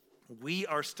We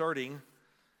are starting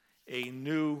a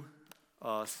new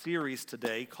series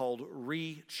today called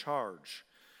Recharge.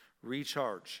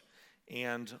 Recharge.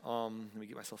 And let me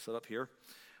get myself set up here.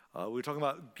 We're talking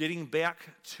about getting back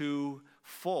to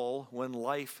full when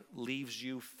life leaves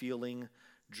you feeling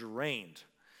drained.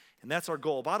 And that's our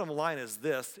goal. Bottom line is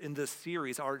this, in this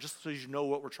series, just so you know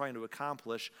what we're trying to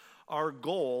accomplish, our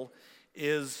goal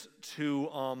is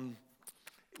to,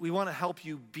 we want to help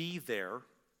you be there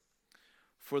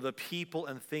for the people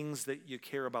and things that you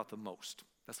care about the most.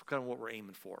 That's kind of what we're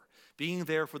aiming for. Being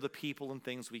there for the people and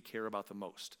things we care about the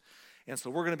most. And so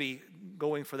we're going to be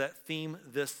going for that theme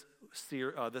this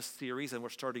series, and we're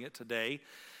starting it today.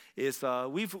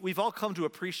 We've all come to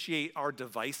appreciate our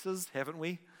devices, haven't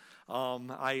we?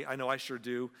 I know I sure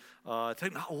do.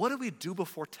 What do we do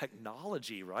before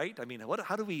technology, right? I mean,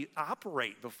 how do we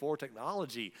operate before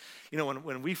technology? You know,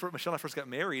 when Michelle and I first got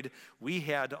married, we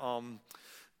had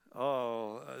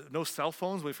no cell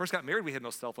phones. When we first got married, we had no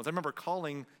cell phones. I remember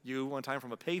calling you one time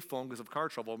from a payphone because of car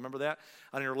trouble. Remember that?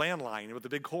 On your landline with the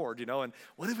big cord, you know. And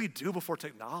what did we do before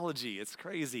technology? It's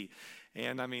crazy.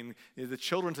 And I mean, the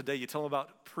children today, you tell them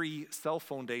about pre-cell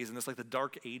phone days, and it's like the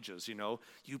dark ages, you know.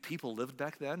 You people lived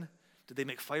back then? Did they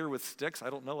make fire with sticks? I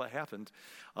don't know what happened.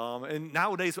 And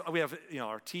nowadays, we have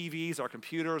our TVs, our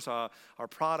computers, our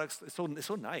products. It's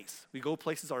so nice. We go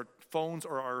places, our phones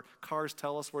or our cars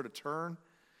tell us where to turn.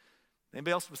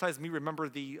 Anybody else besides me remember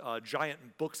the giant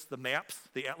books, the maps,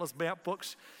 the Atlas map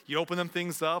books? You open them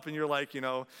things up and you're like,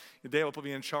 your dad will put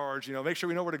me in charge, make sure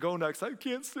we know where to go next. I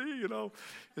can't see,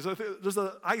 There's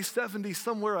an I-70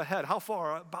 somewhere ahead. How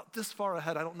far? About this far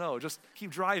ahead, I don't know. Just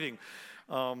keep driving.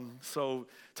 So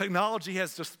technology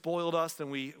has just spoiled us,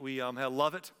 and we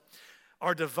love it.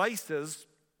 Our devices,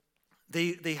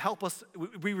 they help us.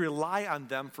 We rely on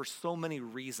them for so many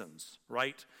reasons,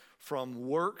 right? From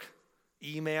work,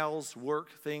 emails,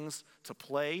 work things, to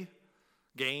play,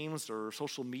 games or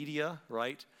social media,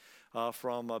 right?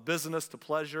 From business to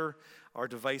pleasure, our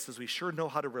devices, we sure know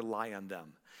how to rely on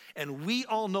them. And we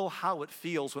all know how it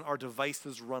feels when our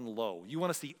devices run low. You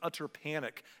want to see utter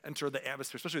panic enter the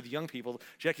atmosphere, especially with young people.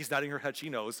 Jackie's nodding her head, she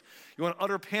knows. You want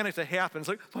utter panic to happen. It's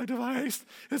like, my device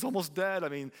is almost dead. I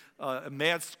mean, a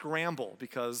mad scramble,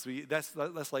 because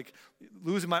that's like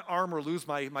losing my arm or lose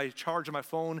my charge on my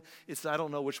phone. I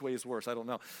don't know which way is worse. I don't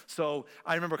know. So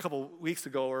I remember a couple weeks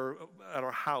ago at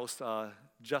our house,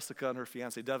 Jessica and her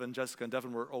fiance Devin, Jessica and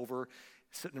Devin were over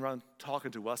sitting around talking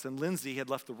to us, and Lindsay had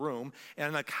left the room,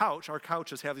 and our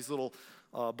couches have these little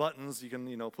buttons you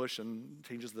can, push, and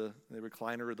changes the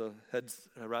recliner or the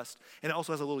headrest, and it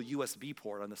also has a little USB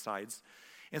port on the sides.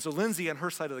 And so Lindsay, on her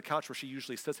side of the couch where she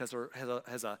usually sits, has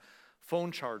a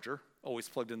phone charger always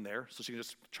plugged in there, so she can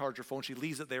just charge her phone. She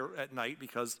leaves it there at night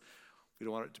because we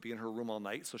don't want it to be in her room all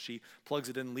night, so she plugs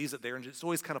it in, leaves it there, and it's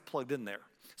always kind of plugged in there.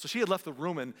 So she had left the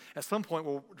room, and at some point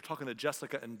we're talking to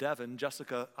Jessica and Devin.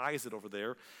 Jessica eyes it over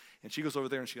there, and she goes over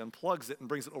there and she unplugs it and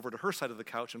brings it over to her side of the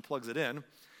couch and plugs it in.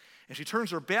 And she turns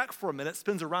her back for a minute,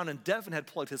 spins around, and Devin had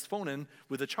plugged his phone in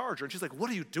with a charger. And she's like, "What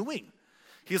are you doing?"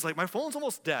 He's like, "My phone's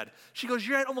almost dead." She goes,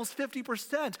 "You're at almost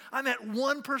 50%. I'm at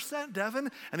 1%, Devin."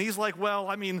 And he's like, "Well,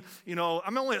 I mean,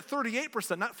 I'm only at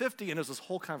 38%, not 50. And there's this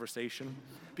whole conversation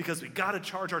because we got to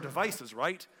charge our devices,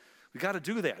 right? We got to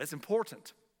do that. It's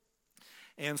important.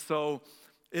 And so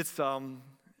it's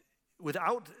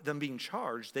without them being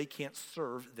charged, they can't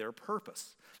serve their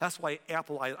purpose. That's why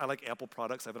Apple, I like Apple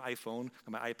products. I have an iPhone,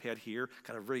 got my iPad here,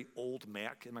 got a really old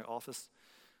Mac in my office.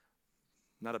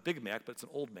 Not a big Mac, but it's an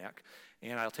old Mac,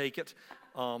 and I'll take it.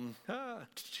 But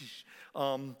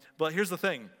here's the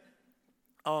thing.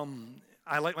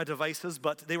 I like my devices,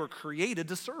 but they were created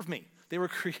to serve me. They were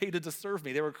created to serve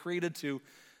me. They were created to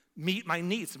meet my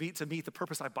needs, to meet the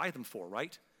purpose I buy them for,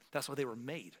 right? That's why they were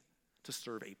made, to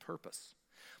serve a purpose.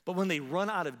 But when they run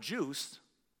out of juice,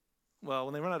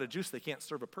 they can't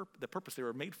serve the purpose they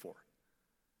were made for.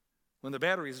 When the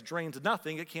battery is drained to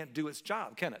nothing, it can't do its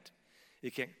job, can it?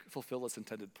 It can't fulfill its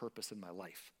intended purpose in my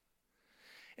life.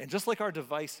 And just like our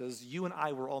devices, you and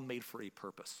I were all made for a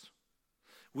purpose.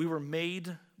 We were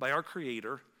made by our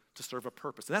Creator to serve a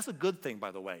purpose. And that's a good thing,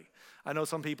 by the way. I know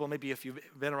some people, maybe if you've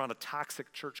been around a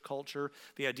toxic church culture,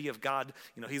 the idea of God,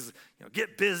 he's,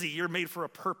 get busy, you're made for a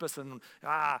purpose, and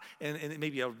it may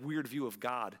be a weird view of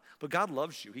God. But God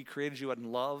loves you. He created you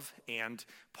in love, and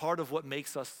part of what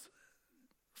makes us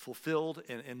fulfilled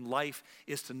in life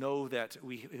is to know that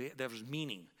there's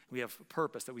meaning. We have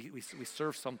purpose, that we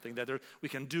serve something, that we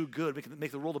can do good, we can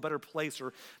make the world a better place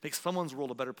or make someone's world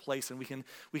a better place, and we can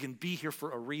be here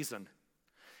for a reason.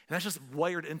 And that's just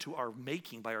wired into our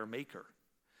making by our Maker.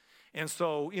 And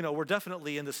so, we're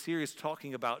definitely in this series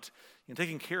talking about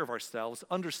taking care of ourselves,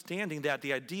 understanding that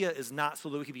the idea is not so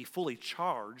that we can be fully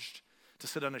charged to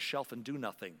sit on a shelf and do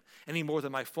nothing, any more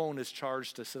than my phone is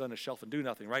charged to sit on a shelf and do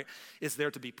nothing, right? It's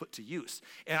there to be put to use.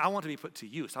 And I want to be put to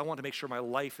use. I want to make sure my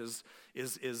life is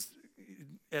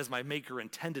as my Maker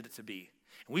intended it to be.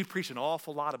 And we preach an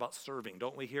awful lot about serving,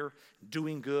 don't we here?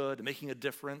 Doing good, making a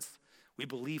difference. We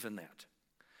believe in that.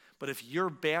 But if your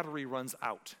battery runs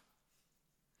out,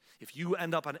 if you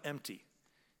end up on empty,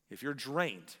 if you're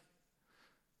drained,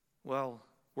 well,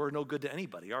 we're no good to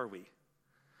anybody, are we?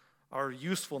 Our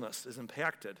usefulness is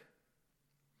impacted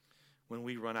when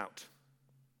we run out.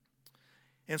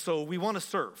 And so we want to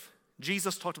serve.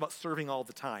 Jesus talked about serving all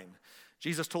the time.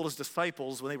 Jesus told his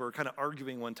disciples when they were kind of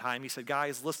arguing one time, he said,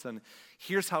 guys, listen,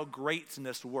 here's how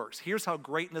greatness works. Here's how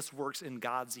greatness works in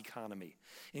God's economy.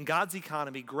 In God's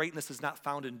economy, greatness is not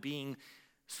found in being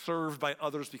served by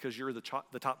others because you're the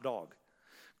top dog.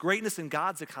 Greatness in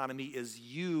God's economy is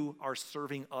you are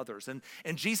serving others. And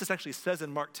Jesus actually says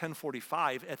in Mark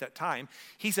 10:45 at that time,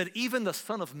 he said, even the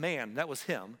Son of Man, that was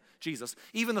him, Jesus,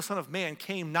 even the Son of Man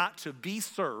came not to be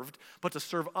served, but to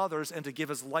serve others and to give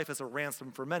his life as a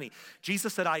ransom for many.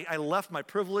 Jesus said, I left my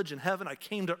privilege in heaven, I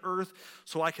came to earth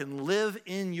so I can live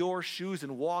in your shoes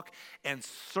and walk and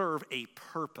serve a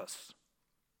purpose.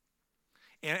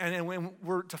 And when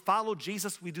we're to follow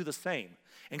Jesus, we do the same.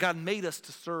 And God made us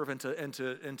to serve and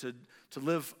to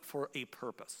live for a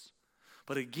purpose.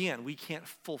 But again, we can't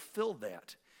fulfill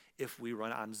that if we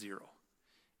run on zero,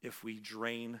 if we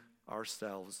drain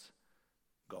ourselves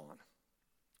gone.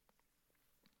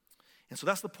 And so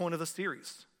that's the point of the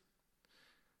series.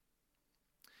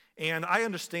 And I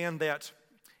understand that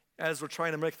as we're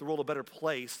trying to make the world a better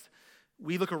place,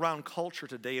 we look around culture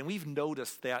today and we've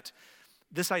noticed that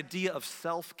this idea of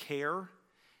self-care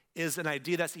is an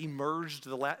idea that's emerged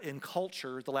in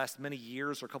culture the last many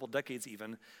years or a couple decades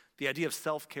even. The idea of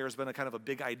self-care has been a kind of a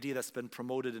big idea that's been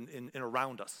promoted in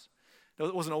around us. No,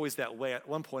 it wasn't always that way. At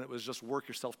one point, it was just work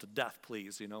yourself to death,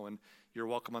 please, and you're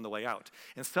welcome on the way out.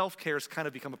 And self-care has kind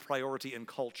of become a priority in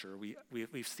culture.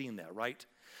 We've seen that, right?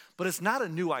 But it's not a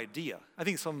new idea. I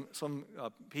think some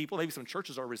people, maybe some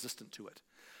churches are resistant to it.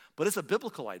 But it's a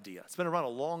biblical idea. It's been around a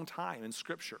long time in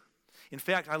Scripture. In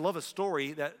fact, I love a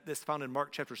story that's found in Mark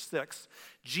chapter 6.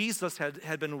 Jesus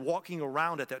had been walking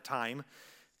around at that time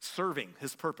serving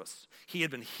his purpose. He had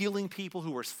been healing people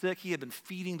who were sick. He had been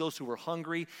feeding those who were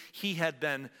hungry. He had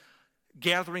been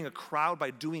gathering a crowd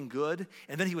by doing good.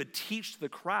 And then he would teach the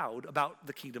crowd about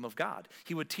the kingdom of God.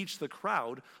 He would teach the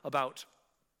crowd about,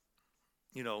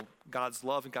 God's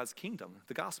love and God's kingdom,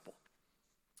 the gospel.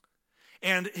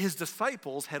 And his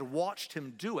disciples had watched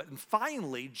him do it. And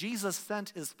finally, Jesus sent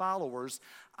his followers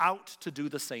out to do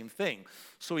the same thing.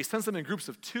 So he sends them in groups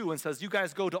of 2 and says, you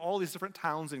guys go to all these different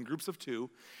towns in groups of 2,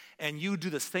 and you do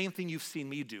the same thing you've seen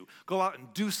me do. Go out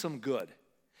and do some good.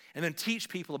 And then teach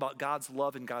people about God's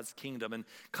love and God's kingdom, and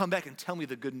come back and tell me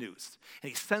the good news. And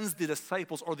he sends the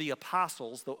disciples, or the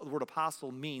apostles, the word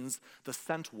apostle means the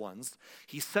sent ones.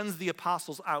 He sends the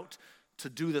apostles out to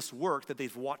do this work that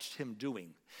they've watched him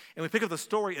doing. And we pick up the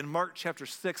story in Mark chapter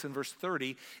 6 and verse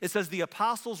 30. It says, the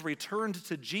apostles returned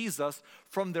to Jesus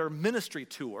from their ministry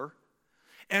tour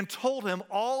and told him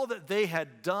all that they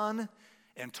had done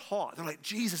and taught. They're like,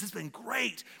 Jesus, it's been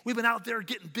great. We've been out there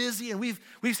getting busy, and we've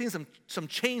seen some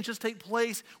changes take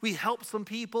place. We helped some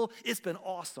people. It's been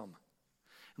awesome.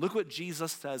 Look what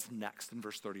Jesus says next in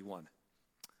verse 31.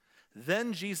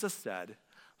 Then Jesus said,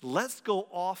 let's go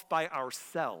off by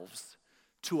ourselves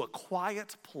to a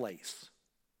quiet place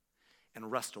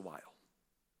and rest a while.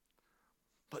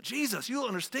 But Jesus, you'll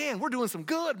understand, we're doing some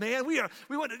good, man. We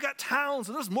got towns,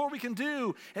 and there's more we can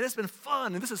do, and it's been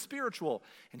fun, and this is spiritual.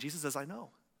 And Jesus says, I know.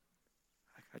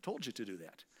 I told you to do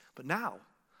that. But now,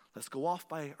 let's go off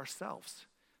by ourselves,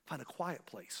 find a quiet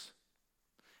place,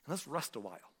 and let's rest a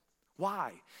while.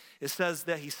 Why? It says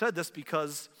that he said this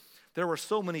because there were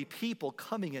so many people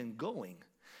coming and going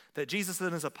that Jesus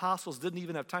and his apostles didn't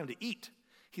even have time to eat.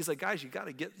 He's like, guys, you got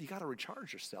to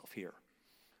recharge yourself here.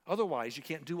 Otherwise, you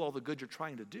can't do all the good you're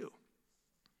trying to do.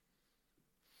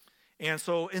 And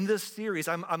so in this series,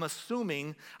 I'm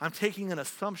taking an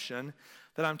assumption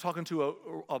that I'm talking to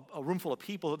a room full of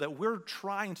people that we're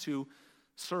trying to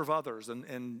serve others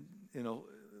and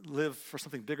live for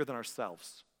something bigger than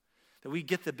ourselves. That we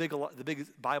get the big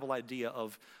Bible idea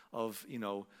of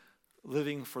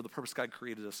living for the purpose God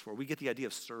created us for. We get the idea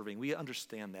of serving. We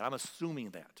understand that. I'm assuming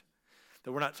that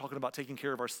we're not talking about taking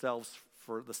care of ourselves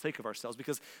for the sake of ourselves,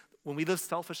 because when we live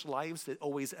selfish lives, it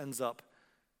always ends up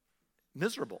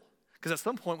miserable. Because at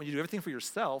some point when you do everything for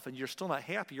yourself and you're still not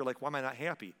happy, you're like, why am I not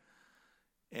happy?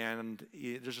 and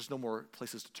there's just no more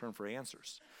places to turn for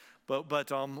answers. But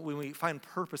when we find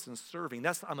purpose in serving,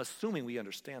 I'm assuming we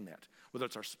understand that. Whether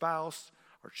it's our spouse,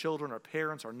 our children, our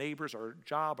parents, our neighbors, our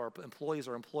job, our employees,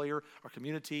 our employer, our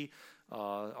community,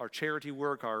 our charity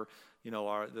work,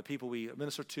 the people we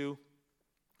minister to,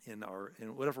 in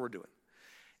whatever we're doing.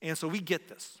 And so we get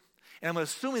this. And I'm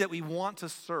assuming that we want to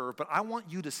serve, but I want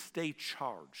you to stay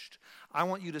charged. I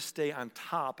want you to stay on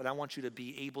top, and I want you to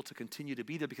be able to continue to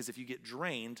be there, because if you get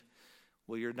drained,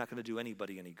 well, you're not going to do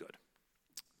anybody any good.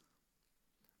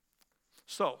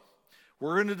 So,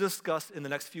 we're going to discuss in the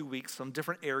next few weeks some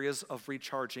different areas of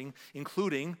recharging,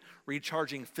 including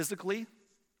recharging physically,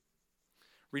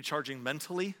 recharging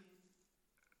mentally,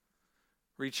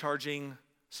 recharging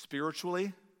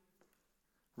spiritually,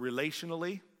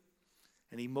 relationally,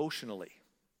 and emotionally.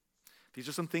 These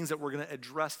are some things that we're going to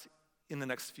address in the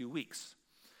next few weeks.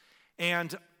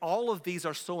 And all of these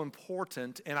are so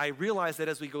important, and I realize that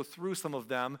as we go through some of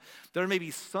them, there may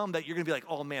be some that you're going to be like,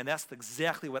 oh man, that's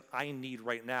exactly what I need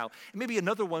right now. And maybe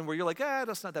another one where you're like,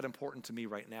 that's not that important to me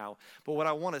right now. But what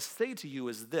I want to say to you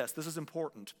is this is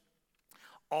important.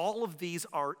 All of these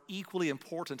are equally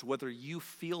important whether you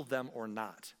feel them or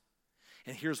not.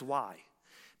 And here's why.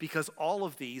 Because all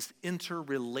of these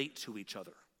interrelate to each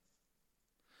other.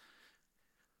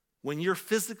 When you're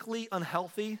physically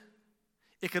unhealthy,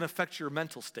 it can affect your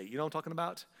mental state. You know what I'm talking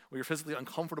about? When you're physically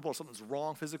uncomfortable or something's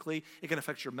wrong physically, it can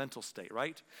affect your mental state,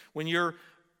 right? When you're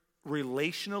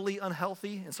relationally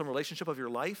unhealthy in some relationship of your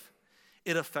life,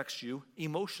 it affects you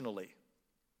emotionally.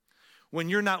 When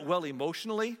you're not well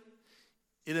emotionally,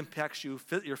 it impacts your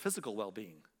physical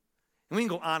well-being. And we can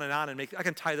go on and I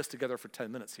can tie this together for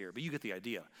 10 minutes here, but you get the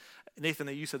idea. Nathan,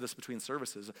 you said this between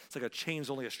services. It's like a chain's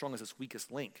only as strong as its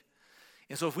weakest link.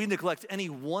 And so if we neglect any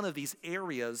one of these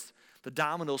areas, the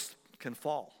dominoes can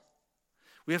fall.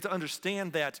 We have to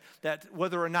understand that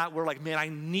whether or not we're like, man, I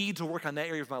need to work on that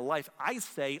area of my life, I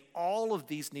say all of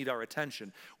these need our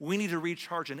attention. We need to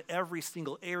recharge in every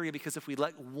single area, because if we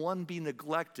let one be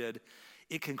neglected,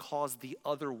 it can cause the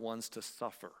other ones to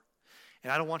suffer.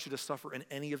 And I don't want you to suffer in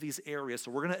any of these areas, so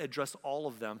we're going to address all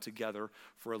of them together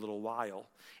for a little while.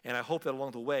 And I hope that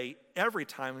along the way, every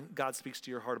time God speaks to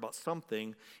your heart about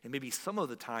something, and maybe some of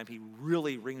the time he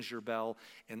really rings your bell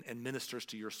and ministers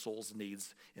to your soul's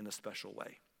needs in a special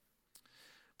way.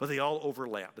 But they all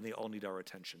overlap, and they all need our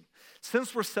attention.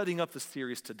 Since we're setting up the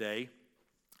series today,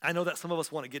 I know that some of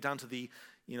us want to get down to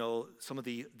some of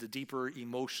the deeper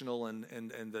emotional and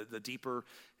the deeper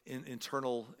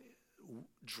internal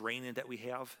draining that we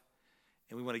have,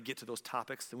 and we want to get to those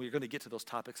topics, and we're going to get to those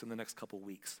topics in the next couple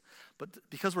weeks. But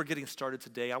because we're getting started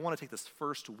today, I want to take this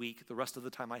first week, the rest of the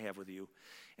time I have with you,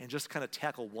 and just kind of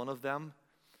tackle one of them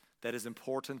that is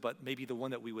important, but maybe the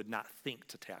one that we would not think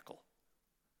to tackle,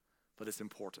 but it's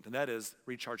important, and that is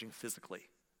recharging physically.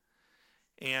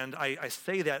 And I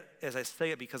say that as I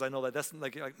say it because I know that that's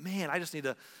like man, I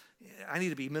need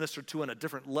to be ministered to on a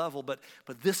different level, but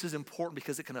this is important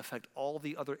because it can affect all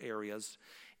the other areas.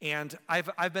 And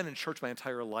I've been in church my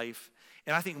entire life,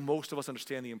 and I think most of us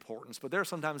understand the importance, but there are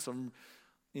sometimes some,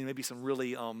 maybe some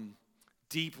really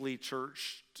deeply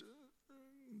churched,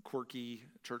 quirky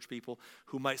church people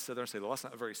who might sit there and say, well, that's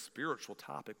not a very spiritual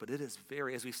topic, but it is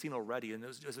very, as we've seen already, and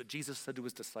as what Jesus said to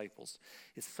his disciples,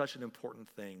 it's such an important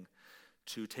thing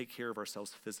to take care of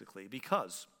ourselves physically,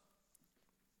 because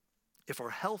if our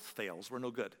health fails, we're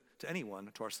no good to anyone,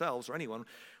 to ourselves or anyone.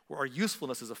 Where our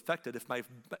usefulness is affected if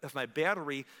my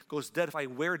battery goes dead, if I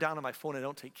wear down on my phone and I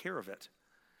don't take care of it,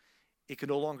 it can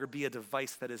no longer be a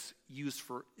device that is used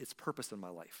for its purpose in my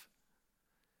life.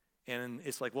 And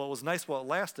it's like, well, it was nice while it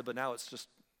lasted, but now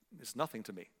it's nothing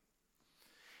to me.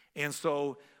 And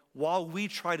so while we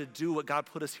try to do what God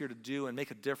put us here to do and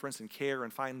make a difference and care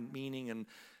and find meaning and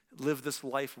live this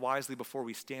life wisely before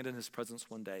we stand in his presence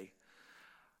one day,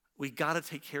 we got to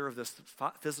take care of this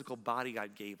physical body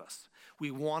God gave us.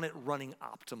 We want it running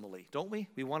optimally, don't we?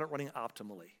 We want it running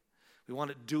optimally. We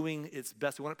want it doing its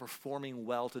best. We want it performing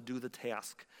well to do the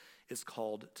task it's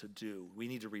called to do. We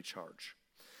need to recharge.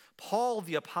 Paul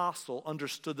the apostle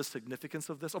understood the significance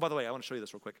of this. Oh, by the way, I want to show you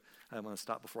this real quick. I'm going to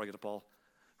stop before I get to Paul.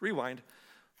 Rewind.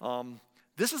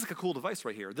 This is like a cool device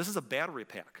right here. This is a battery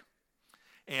pack.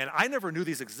 And I never knew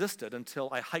these existed until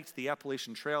I hiked the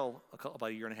Appalachian Trail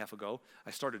about a year and a half ago.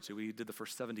 I started to. We did the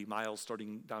first 70 miles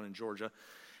starting down in Georgia.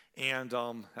 And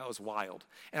that was wild.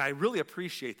 And I really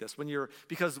appreciate this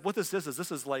because what this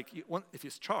is like, if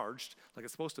it's charged, like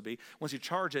it's supposed to be, once you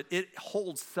charge it, it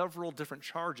holds several different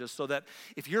charges so that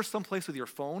if you're someplace with your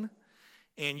phone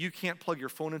and you can't plug your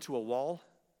phone into a wall,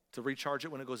 to recharge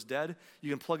it when it goes dead. You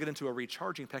can plug it into a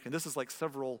recharging pack, and this is like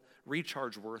several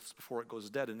recharge worths before it goes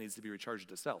dead and needs to be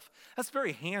recharged itself. That's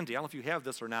very handy. I don't know if you have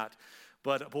this or not,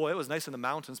 but boy, it was nice in the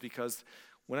mountains because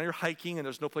when you're hiking and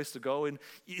there's no place to go, and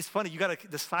it's funny, you got to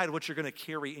decide what you're going to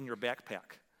carry in your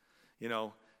backpack,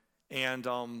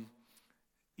 and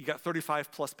you got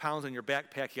 35 plus pounds in your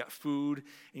backpack, you got food,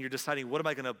 and you're deciding what am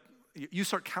I going to, you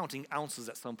start counting ounces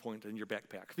at some point in your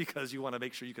backpack because you want to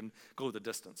make sure you can go the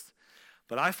distance.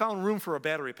 But I found room for a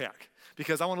battery pack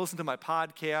because I want to listen to my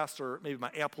podcast or maybe my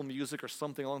Apple Music or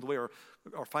something along the way, or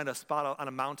find a spot on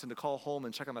a mountain to call home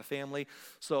and check on my family.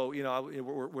 So,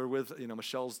 we're with,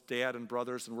 Michelle's dad and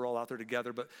brothers, and we're all out there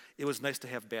together, but it was nice to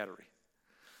have battery.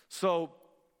 So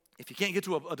if you can't get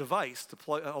to a device,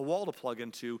 a wall to plug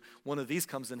into, one of these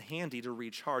comes in handy to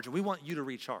recharge, and we want you to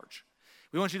recharge.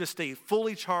 We want you to stay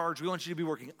fully charged. We want you to be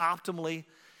working optimally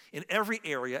in every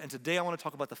area, and today I want to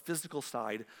talk about the physical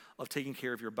side of taking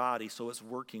care of your body so it's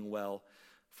working well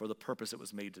for the purpose it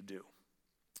was made to do.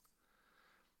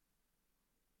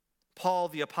 Paul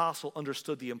the apostle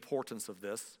understood the importance of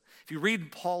this. If you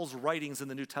read Paul's writings in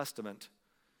the New Testament,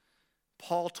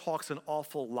 Paul talks an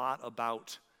awful lot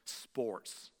about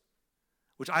sports,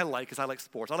 which I like because I like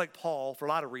sports. I like Paul for a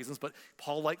lot of reasons, but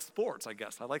Paul likes sports, I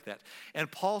guess. I like that.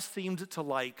 And Paul seemed to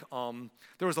like,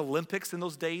 there was Olympics in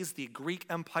those days. The Greek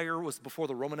Empire was before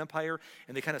the Roman Empire,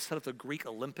 and they kind of set up the Greek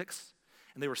Olympics,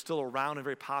 and they were still around and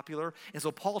very popular. And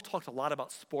so Paul talked a lot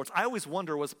about sports. I always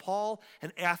wonder, was Paul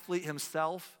an athlete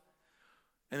himself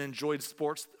and enjoyed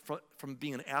sports from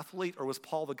being an athlete, or was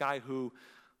Paul the guy who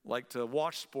liked to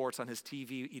watch sports on his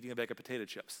TV eating a bag of potato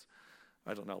chips?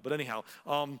 I don't know, but anyhow,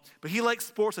 but he liked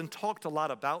sports and talked a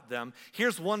lot about them.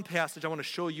 Here's one passage I want to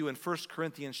show you in 1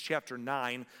 Corinthians chapter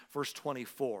 9, verse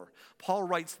 24. Paul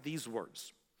writes these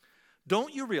words,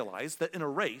 "Don't you realize that in a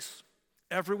race,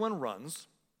 everyone runs,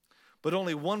 but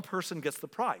only one person gets the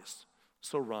prize?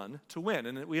 So run to win."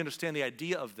 And we understand the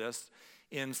idea of this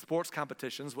in sports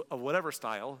competitions of whatever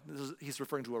style. He's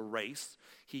referring to a race.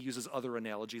 He uses other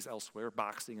analogies elsewhere,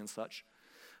 boxing and such.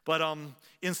 But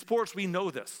in sports, we know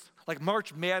this. Like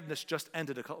March Madness just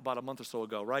ended about a month or so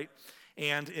ago, right?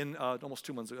 And in almost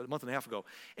 2 months ago, a month and a half ago.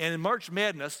 And in March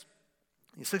Madness,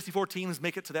 64 teams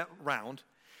make it to that round.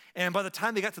 And by the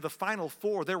time they got to the Final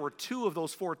Four, there were 2 of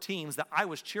those 4 teams that I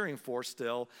was cheering for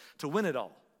still to win it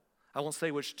all. I won't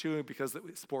say which 2 because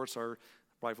sports are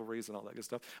rivalries and all that good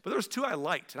stuff. But there was 2 I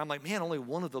liked. And I'm like, man, only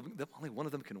one of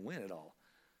them can win it all.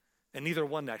 And neither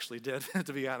one actually did,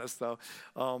 to be honest, though.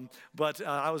 But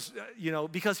I was,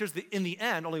 because in the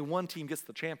end, only one team gets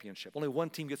the championship. Only one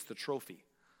team gets the trophy,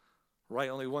 right?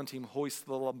 Only one team hoists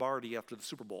the Lombardi after the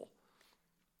Super Bowl.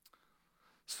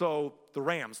 So the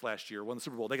Rams last year won the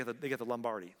Super Bowl. They get the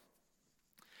Lombardi.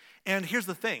 And here's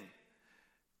the thing.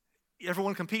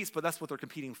 Everyone competes, but that's what they're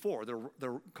competing for.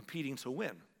 They're competing to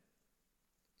win.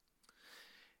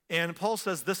 And Paul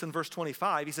says this in verse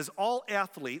 25. He says, all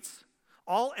athletes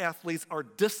are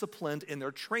disciplined in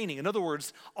their training. In other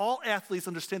words, all athletes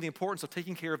understand the importance of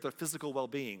taking care of their physical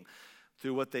well-being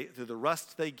through the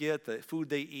rest they get, the food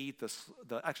they eat,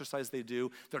 the exercise they do.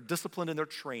 They're disciplined in their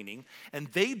training, and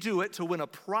they do it to win a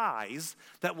prize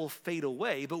that will fade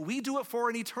away, but we do it for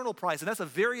an eternal prize, and that's a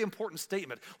very important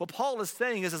statement. What Paul is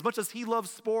saying is, as much as he loves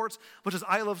sports, as much as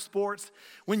I love sports,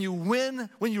 when you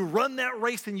run that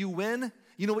race and you win,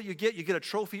 you know what you get? You get a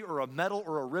trophy or a medal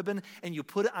or a ribbon, and you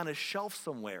put it on a shelf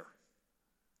somewhere.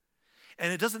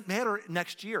 And it doesn't matter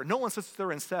next year. No one sits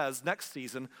there and says next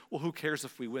season, well, who cares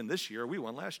if we win this year? We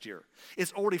won last year.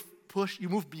 It's already pushed. You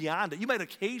move beyond it. You might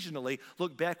occasionally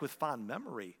look back with fond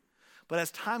memory. But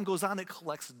as time goes on, it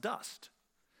collects dust.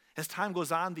 As time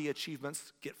goes on, the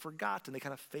achievements get forgotten. They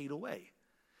kind of fade away.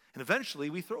 And eventually,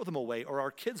 we throw them away, or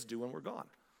our kids do when we're gone.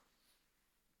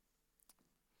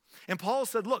 And Paul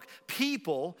said, look,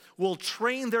 people will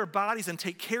train their bodies and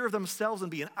take care of themselves and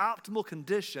be in optimal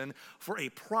condition for a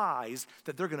prize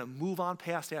that they're going to move on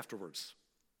past afterwards.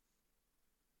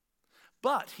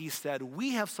 But, he said,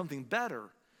 we have something better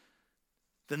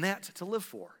than that to live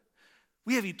for.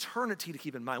 We have eternity to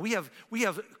keep in mind. We have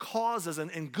causes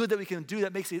and good that we can do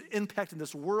that makes an impact in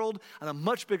this world on a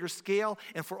much bigger scale.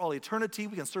 And for all eternity,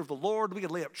 we can serve the Lord. We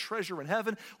can lay up treasure in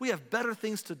heaven. We have better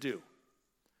things to do.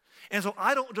 And so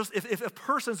I don't just, if a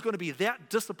person's going to be that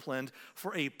disciplined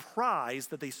for a prize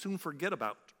that they soon forget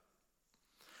about,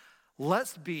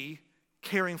 let's be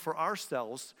caring for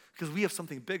ourselves because we have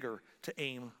something bigger to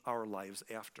aim our lives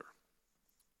after.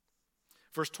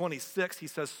 Verse 26, he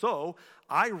says, so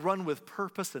I run with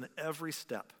purpose in every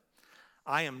step.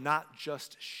 I am not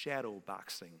just shadow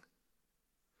boxing.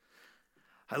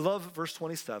 I love verse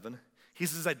 27. He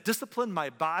says, I discipline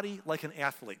my body like an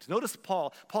athlete. Notice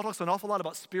Paul talks an awful lot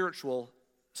about spiritual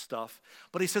stuff,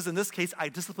 but he says in this case, I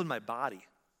discipline my body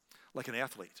like an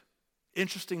athlete.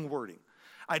 Interesting wording.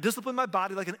 I discipline my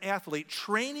body like an athlete,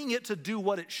 training it to do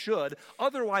what it should.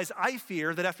 Otherwise, I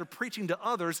fear that after preaching to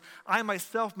others, I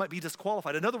myself might be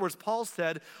disqualified. In other words, Paul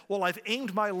said, well, I've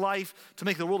aimed my life to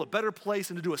make the world a better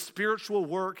place and to do a spiritual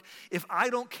work. If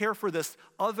I don't care for this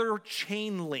other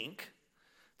chain link,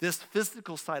 this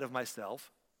physical side of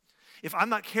myself, if I'm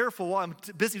not careful while I'm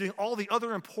busy doing all the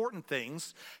other important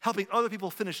things, helping other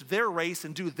people finish their race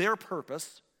and do their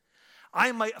purpose,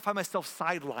 I might find myself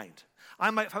sidelined. I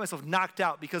might find myself knocked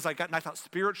out because I got knocked out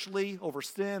spiritually over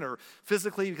sin, or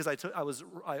physically because I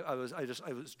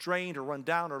was drained or run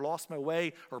down or lost my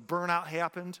way, or burnout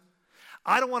happened.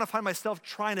 I don't want to find myself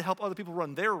trying to help other people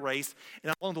run their race,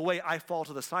 and along the way I fall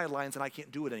to the sidelines and I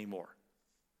can't do it anymore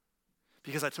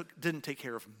because I didn't take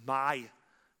care of my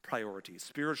priorities,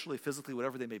 spiritually, physically,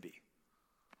 whatever they may be.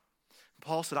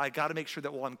 Paul said, I got to make sure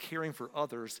that while I'm caring for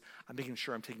others, I'm making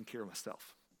sure I'm taking care of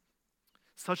myself.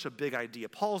 Such a big idea.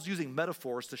 Paul's using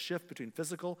metaphors to shift between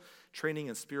physical training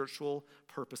and spiritual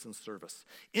purpose and service.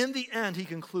 In the end, he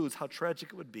concludes how tragic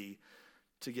it would be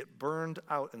to get burned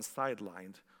out and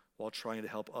sidelined while trying to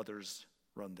help others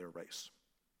run their race.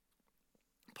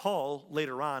 Paul,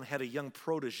 later on, had a young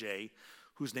protege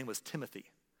whose name was Timothy.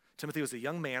 Timothy was a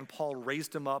young man. Paul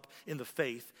raised him up in the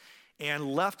faith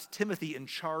and left Timothy in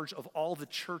charge of all the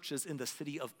churches in the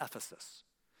city of Ephesus.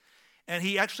 And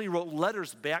he actually wrote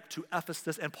letters back to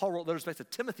Ephesus, and Paul wrote letters back to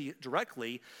Timothy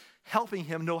directly, helping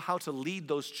him know how to lead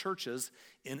those churches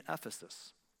in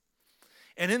Ephesus.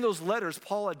 And in those letters,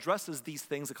 Paul addresses these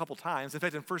things a couple times. In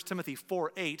fact, in 1 Timothy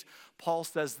 4:8, Paul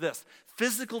says this,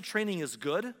 physical training is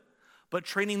good, but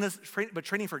training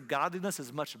for godliness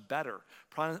is much better,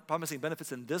 promising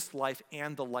benefits in this life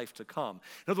and the life to come.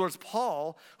 In other words,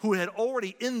 Paul, who had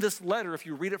already in this letter, if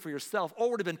you read it for yourself,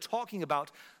 already been talking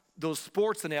about those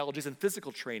sports analogies and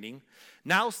physical training,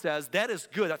 now says that is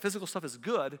good, that physical stuff is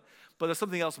good, but there's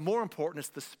something else more important, it's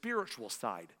the spiritual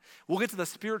side. We'll get to the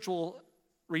spiritual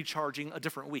recharging a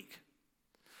different week.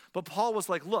 But Paul was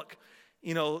like, look,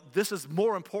 this is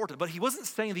more important, but he wasn't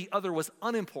saying the other was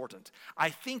unimportant. I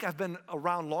think I've been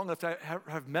around long enough to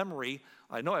have memory,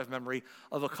 I know I have memory,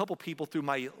 of a couple people through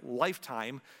my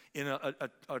lifetime in a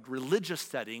religious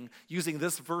setting using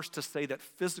this verse to say that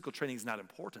physical training is not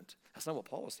important. That's not what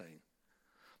Paul was saying.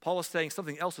 Paul was saying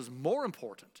something else is more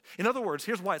important. In other words,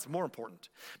 here's why it's more important.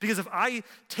 Because if I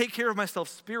take care of myself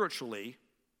spiritually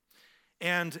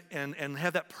and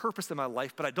have that purpose in my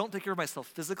life, but I don't take care of myself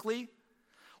physically,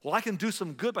 well, I can do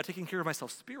some good by taking care of myself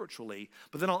spiritually,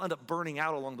 but then I'll end up burning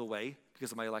out along the way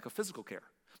because of my lack of physical care.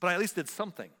 But I at least did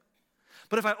something.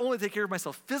 But if I only take care of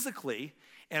myself physically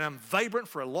and I'm vibrant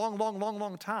for a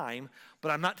long time,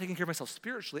 but I'm not taking care of myself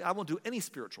spiritually, I won't do any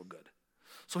spiritual good.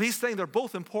 So he's saying they're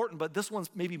both important, but this one's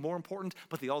maybe more important,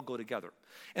 but they all go together.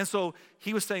 And so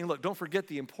he was saying, look, don't forget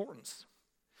the importance.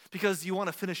 Because you want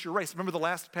to finish your race. Remember the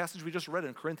last passage we just read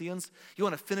in Corinthians? You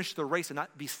want to finish the race and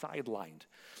not be sidelined.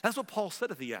 That's what Paul said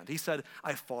at the end. He said,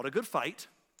 I fought a good fight.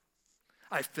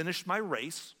 I finished my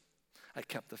race. I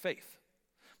kept the faith.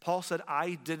 Paul said,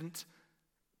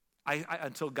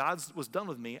 until God was done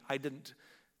with me, I didn't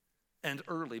end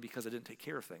early because I didn't take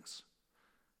care of things.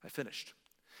 I finished.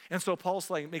 And so Paul's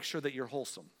saying, make sure that you're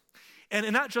wholesome. And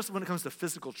not just when it comes to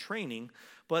physical training,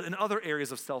 but in other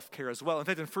areas of self-care as well. In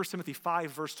fact, in 1 Timothy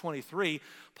 5, verse 23,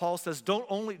 Paul says, don't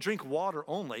only drink water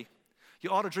only. You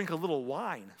ought to drink a little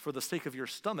wine for the sake of your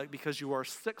stomach because you are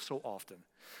sick so often.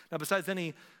 Now, besides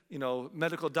any,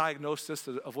 medical diagnosis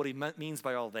of what he means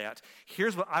by all that,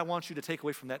 here's what I want you to take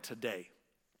away from that today.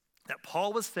 That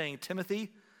Paul was saying,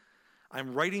 Timothy,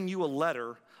 I'm writing you a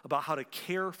letter about how to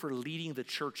care for leading the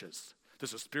churches.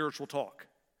 This is spiritual talk.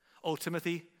 Oh,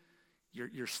 Timothy,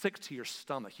 you're sick to your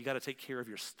stomach. You got to take care of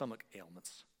your stomach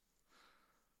ailments.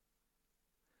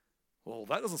 Well,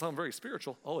 that doesn't sound very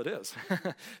spiritual. Oh, it is.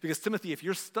 Because Timothy, if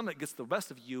your stomach gets the best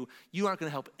of you, you aren't going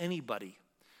to help anybody.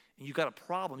 And you got a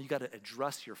problem. You got to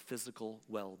address your physical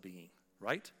well-being,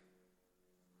 right?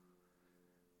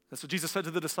 That's what Jesus said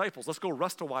to the disciples. Let's go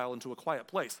rest a while into a quiet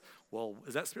place. Well,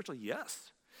 is that spiritual?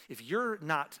 Yes. If you're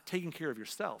not taking care of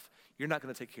yourself, you're not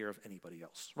going to take care of anybody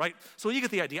else, right? So you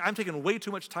get the idea. I'm taking way too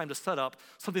much time to set up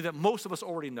something that most of us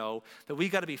already know, that we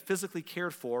got to be physically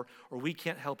cared for or we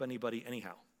can't help anybody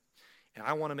anyhow. And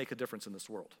I want to make a difference in this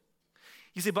world.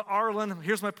 You say, but Arlen,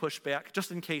 here's my pushback,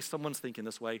 just in case someone's thinking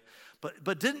this way.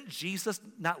 But didn't Jesus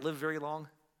not live very long?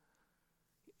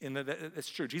 It's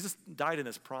true. Jesus died in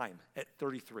his prime at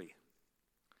 33.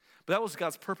 But that was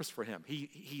God's purpose for him.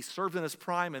 He served in his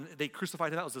prime, and they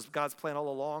crucified him. That was God's plan all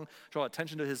along, to draw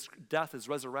attention to his death, his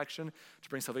resurrection, to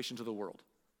bring salvation to the world.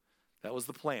 That was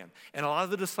the plan. And a lot of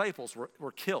the disciples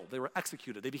were killed. They were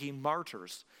executed. They became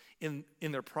martyrs in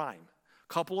their prime.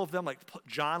 A couple of them, like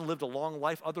John, lived a long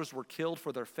life. Others were killed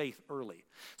for their faith early.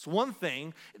 So one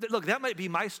thing, look, that might be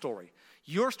my story.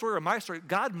 Your story or my story,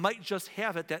 God might just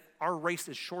have it that our race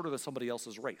is shorter than somebody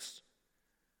else's race.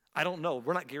 I don't know.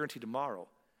 We're not guaranteed tomorrow.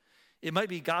 It might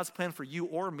be God's plan for you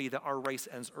or me that our race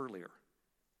ends earlier.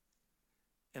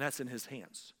 And that's in his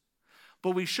hands.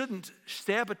 But we shouldn't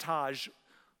sabotage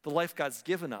the life God's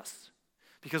given us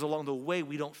because along the way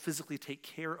we don't physically take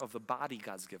care of the body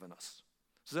God's given us.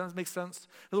 Does that make sense?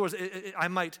 In other words, I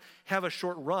might have a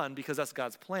short run because that's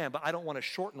God's plan, but I don't want to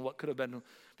shorten what could have been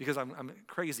because I'm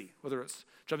crazy, whether it's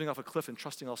jumping off a cliff and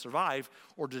trusting I'll survive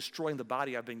or destroying the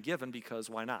body I've been given because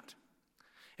why not?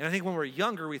 And I think when we're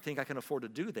younger, we think I can afford to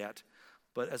do that.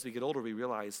 But as we get older, we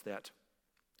realize that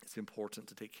it's important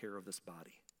to take care of this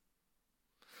body.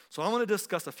 So I want to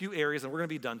discuss a few areas, and we're going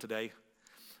to be done today.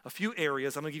 A few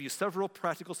areas. I'm going to give you several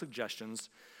practical suggestions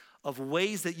of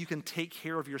ways that you can take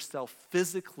care of yourself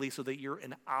physically so that you're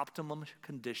in optimum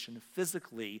condition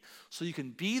physically, so you can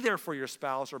be there for your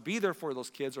spouse or be there for those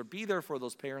kids or be there for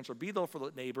those parents or be there for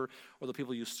the neighbor or the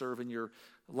people you serve in your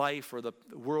life or the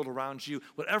world around you.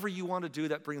 Whatever you want to do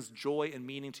that brings joy and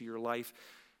meaning to your life,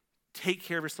 take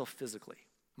care of yourself physically.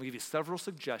 I'm going to give you several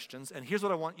suggestions, and here's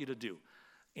what I want you to do.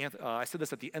 I said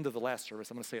this at the end of the last service.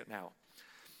 I'm going to say it now.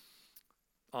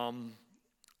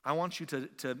 I want you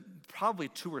to probably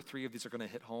 2 or 3 of these are going to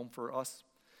hit home for us.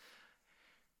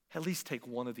 At least take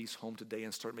one of these home today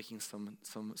and start making some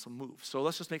moves. So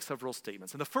let's just make several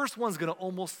statements. And the first one's going to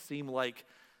almost seem like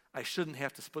I shouldn't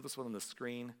have to put this one on the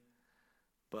screen,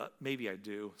 but maybe I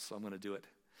do, so I'm going to do it.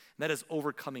 And that is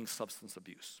overcoming substance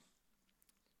abuse.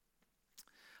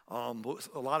 A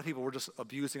lot of people, we're just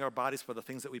abusing our bodies for the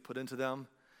things that we put into them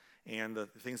and the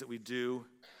things that we do,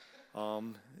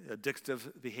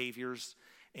 addictive behaviors.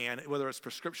 And whether it's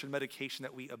prescription medication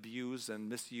that we abuse and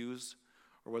misuse,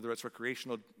 or whether it's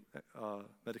recreational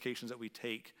medications that we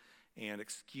take and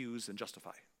excuse and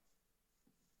justify.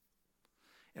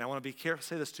 And I want to be careful,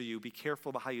 say this to you, be careful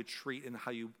about how you treat and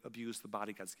how you abuse the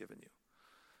body God's given you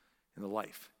in the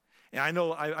life. And I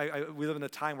know we live in a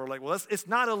time where like, well, it's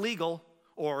not illegal,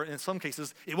 or in some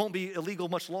cases, it won't be illegal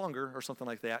much longer, or something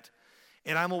like that.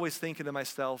 And I'm always thinking to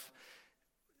myself,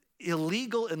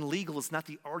 illegal and legal is not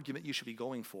the argument you should be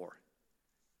going for.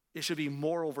 It should be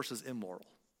moral versus immoral.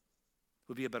 It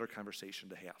would be a better conversation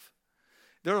to have.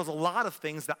 There is a lot of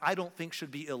things that I don't think should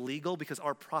be illegal because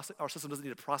our system doesn't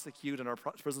need to prosecute and our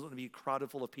prisons don't need to be crowded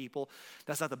full of people.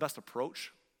 That's not the best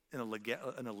approach in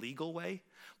a legal way,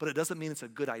 but it doesn't mean it's a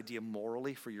good idea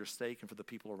morally for your sake and for the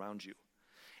people around you.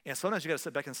 And sometimes you got to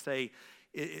sit back and say,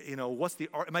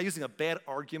 am I using a bad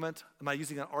argument? Am I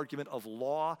using an argument of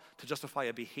law to justify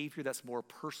a behavior that's more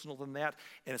personal than that,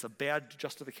 and it's a bad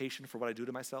justification for what I do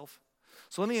to myself?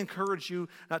 So let me encourage you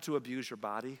not to abuse your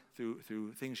body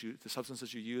through things the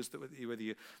substances you use,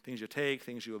 whether things you take,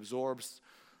 things you absorb,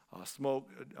 smoke,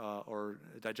 or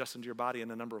digest into your body in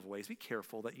a number of ways. Be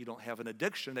careful that you don't have an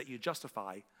addiction that you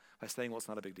justify by saying, well, it's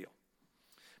not a big deal.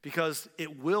 Because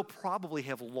it will probably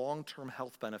have long-term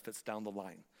health benefits down the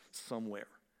line somewhere.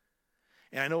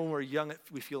 And I know when we're young,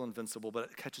 we feel invincible, but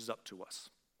it catches up to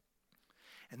us.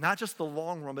 And not just the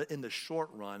long run, but in the short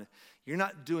run, you're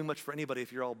not doing much for anybody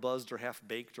if you're all buzzed or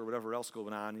half-baked or whatever else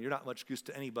going on. You're not much use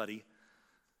to anybody.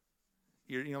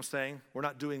 You know what I'm saying? We're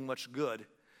not doing much good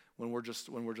when we're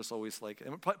just always like,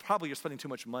 and probably you're spending too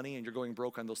much money and you're going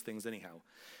broke on those things anyhow.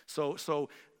 So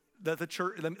that the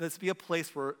church, let's be a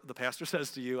place where the pastor says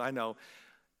to you, I know,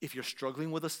 if you're struggling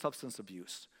with a substance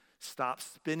abuse, stop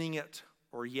spinning it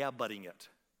or yeah-butting it.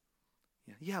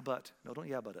 Yeah, but. No, don't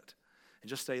yeah-but it. And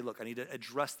just say, look, I need to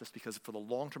address this because for the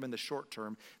long term and the short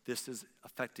term, this is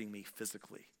affecting me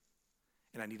physically.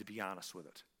 And I need to be honest with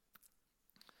it.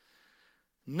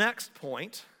 Next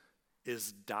point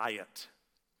is diet.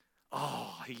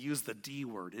 Oh, he used the D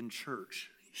word in church.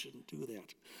 He shouldn't do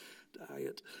that.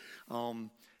 Diet.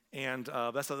 And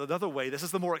that's another way. This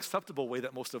is the more acceptable way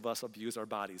that most of us abuse our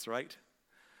bodies, right?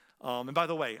 And by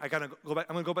the way, I'm going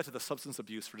to go back to the substance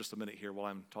abuse for just a minute here while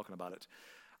I'm talking about it.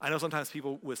 I know sometimes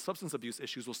people with substance abuse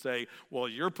issues will say, well,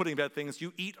 you're putting bad things,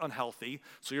 you eat unhealthy,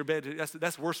 so you're bad,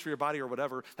 that's worse for your body or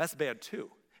whatever. That's bad too,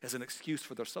 as an excuse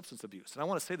for their substance abuse. And I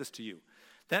want to say this to you.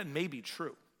 That may be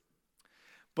true.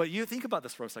 But you think about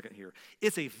this for a second here.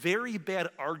 It's a very bad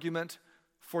argument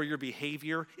for your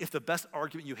behavior if the best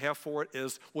argument you have for it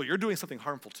is, well, you're doing something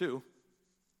harmful too.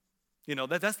 You know,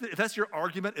 if that's your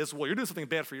argument is, well, you're doing something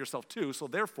bad for yourself too, so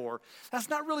therefore, that's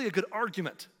not really a good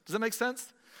argument. Does that make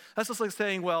sense? That's just like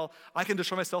saying, well, I can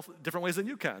destroy myself different ways than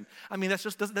you can. I mean, that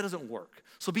doesn't work.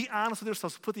 So be honest with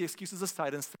yourselves, put the excuses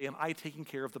aside and say, am I taking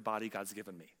care of the body God's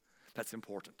given me? That's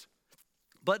important.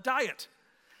 But diet.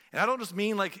 And I don't just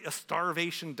mean like a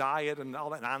starvation diet and all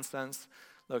that nonsense.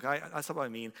 Look, that's not what I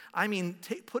mean. I mean,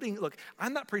 look,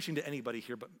 I'm not preaching to anybody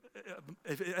here, but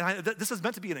this is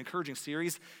meant to be an encouraging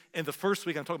series. And the first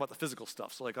week, I'm talking about the physical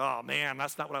stuff. So like, oh man,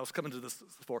 that's not what I was coming to this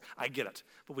for. I get it,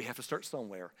 but we have to start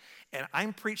somewhere. And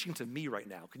I'm preaching to me right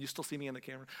now. Can you still see me in the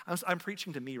camera? I'm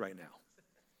preaching to me right now,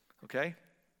 okay?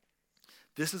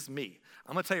 This is me.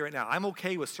 I'm going to tell you right now, I'm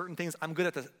okay with certain things. I'm good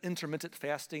at the intermittent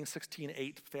fasting,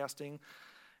 16-8 fasting.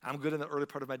 I'm good in the early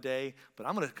part of my day, but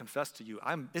I'm going to confess to you,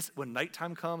 when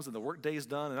nighttime comes and the work day is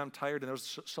done and I'm tired and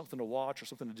there's something to watch or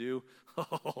something to do,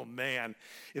 oh man,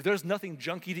 if there's nothing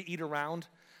junky to eat around,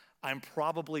 I'm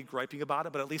probably griping about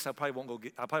it, but at least I probably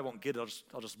won't get it.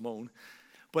 I'll just moan.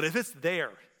 But if it's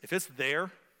there,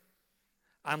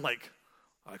 I'm like,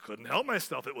 I couldn't help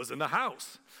myself. It was in the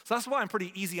house. So that's why I'm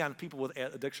pretty easy on people with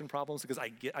addiction problems, because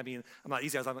I'm not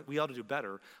easy. We ought to do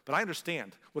better. But I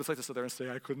understand what it's like to sit there and say,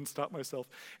 I couldn't stop myself.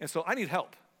 And so I need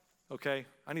help, okay?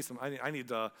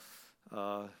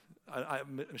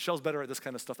 Michelle's better at this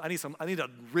kind of stuff. I need a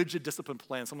rigid discipline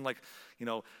plan. Someone like,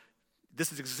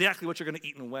 this is exactly what you're going to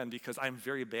eat and when, because I'm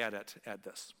very bad at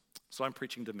this. So I'm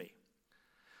preaching to me.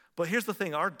 But here's the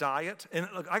thing, our diet, and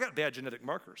look, I got bad genetic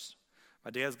markers. My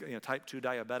dad's type 2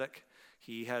 diabetic.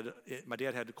 My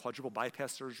dad had quadruple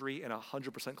bypass surgery and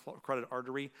 100% carotid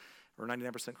artery, or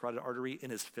 99% carotid artery in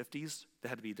his 50s that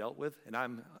had to be dealt with. And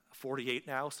I'm 48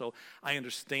 now, so I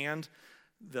understand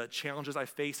the challenges I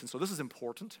face. And so this is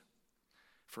important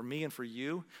for me and for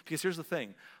you, because here's the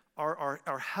thing.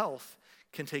 Our health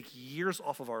can take years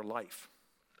off of our life.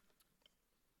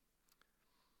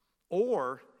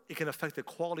 Or it can affect the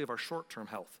quality of our short-term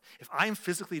health. If I'm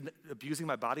physically abusing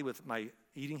my body with my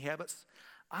eating habits,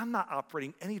 I'm not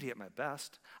operating any day at my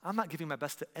best. I'm not giving my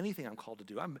best to anything I'm called to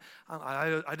do.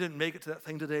 I didn't make it to that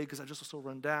thing today because I just was so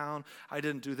run down. I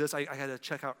didn't do this. I had to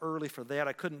check out early for that.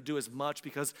 I couldn't do as much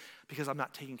because I'm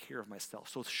not taking care of myself.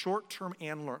 So short-term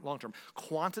and long-term,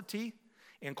 quantity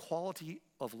and quality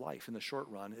of life in the short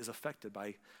run is affected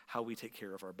by how we take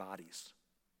care of our bodies.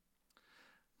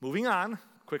 Moving on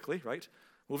quickly, right?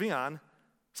 Moving on,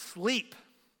 sleep.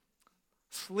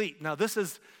 Sleep. Now this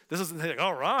is like,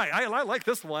 all right, I like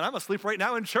this one. I'm asleep right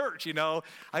now in church, not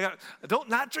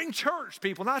drink church,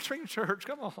 people, not drink church,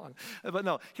 come on. But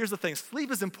no, here's the thing,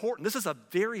 sleep is important. This is a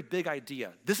very big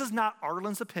idea. This is not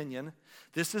Arlen's opinion.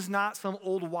 This is not some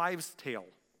old wives' tale.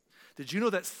 Did you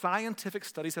know that scientific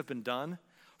studies have been done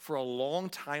for a long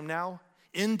time now?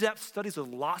 In-depth studies with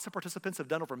lots of participants have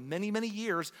done over many, many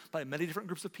years by many different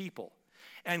groups of people.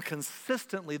 And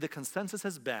consistently, the consensus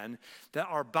has been that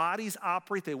our bodies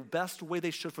operate the best way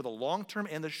they should for the long term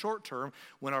and the short term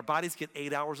when our bodies get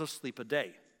 8 hours of sleep a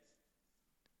day.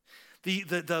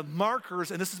 The markers,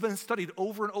 and this has been studied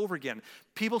over and over again,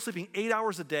 people sleeping 8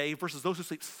 hours a day versus those who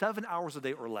sleep 7 hours a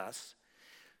day or less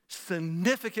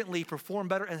significantly perform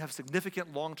better and have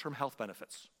significant long-term health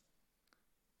benefits.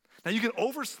 Now, you can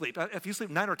oversleep. If you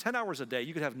sleep 9 or 10 hours a day,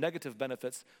 you could have negative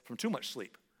benefits from too much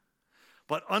sleep.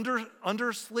 But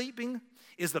undersleeping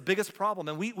is the biggest problem,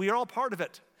 and we are all part of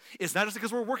it. It's not just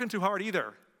because we're working too hard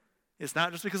either. It's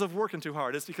not just because of working too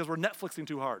hard. It's because we're Netflixing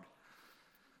too hard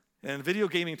and video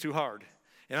gaming too hard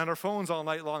and on our phones all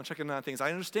night long checking on things.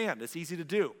 I understand. It's easy to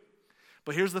do.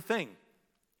 But here's the thing.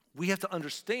 We have to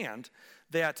understand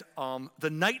that the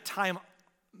nighttime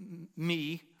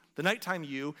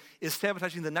you is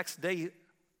sabotaging the next day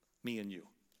me and you.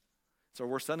 It's our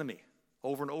worst enemy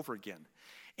over and over again.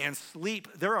 And sleep,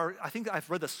 I think I've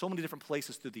read this so many different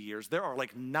places through the years. There are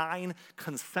like nine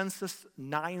consensus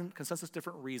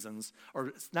different reasons,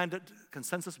 or 9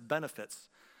 consensus benefits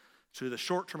to the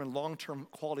short-term and long-term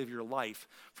quality of your life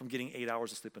from getting 8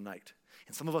 hours of sleep a night.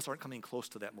 And some of us aren't coming close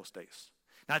to that most days.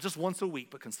 Not just once a week,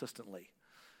 but consistently.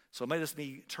 So it might just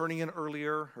be turning in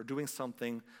earlier or doing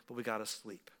something, but we gotta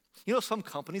sleep. Some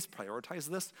companies prioritize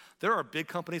this. There are big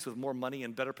companies with more money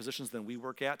and better positions than we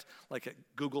work at, like at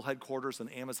Google headquarters and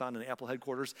Amazon and Apple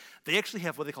headquarters. They actually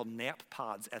have what they call nap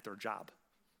pods at their job.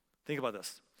 Think about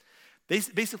this. They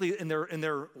basically, in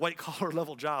their white-collar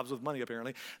level jobs with money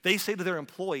apparently, they say to their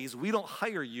employees, we don't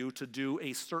hire you to do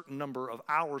a certain number of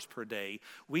hours per day.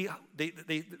 They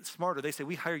say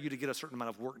we hire you to get a certain amount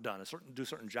of work done, do a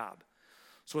certain job.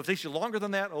 So if it takes you longer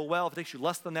than that, oh well. If it takes you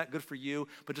less than that, good for you,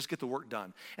 but just get the work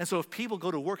done. And so if people go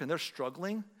to work and they're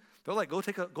struggling, they're like, go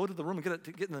to the room and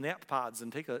get in the nap pods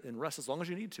and and rest as long as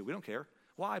you need to. We don't care.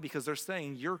 Why? Because they're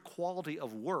saying your quality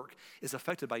of work is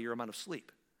affected by your amount of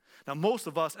sleep. Now, most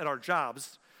of us at our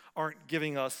jobs aren't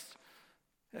giving us,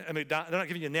 they're not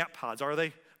giving you nap pods, are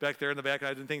they? Back there in the back,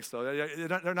 I didn't think so.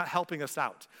 They're not helping us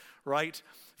out, right?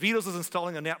 Vito's is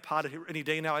installing a nap pod any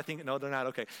day now, I think. No, they're not,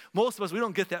 okay. Most of us, we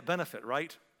don't get that benefit,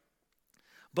 right?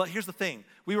 But here's the thing.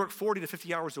 We work 40 to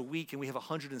 50 hours a week, and we have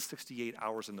 168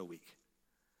 hours in the week.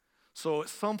 So at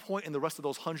some point in the rest of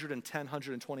those 110,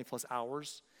 120 plus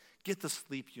hours, get the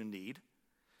sleep you need,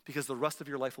 because the rest of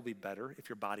your life will be better if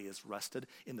your body is rested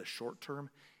in the short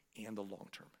term and the long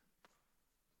term.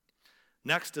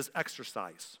 Next is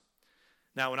exercise.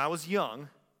 Now, when I was young,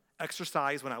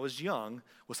 exercise when I was young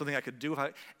was something I could do.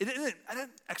 I didn't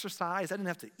exercise. I didn't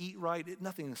have to eat right.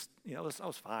 I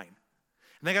was fine.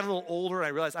 And then I got a little older, and I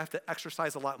realized I have to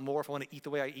exercise a lot more if I want to eat the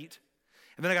way I eat.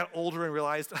 And then I got older and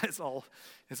realized it's all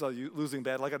losing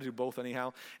battle. I got to do both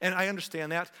anyhow. And I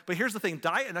understand that. But here's the thing.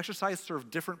 Diet and exercise serve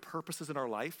different purposes in our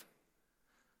life.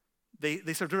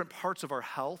 They serve different parts of our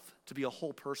health to be a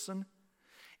whole person.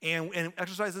 And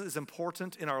exercise is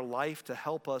important in our life to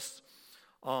help us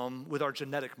with our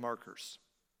genetic markers.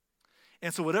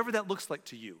 And so whatever that looks like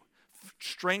to you,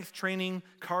 strength training,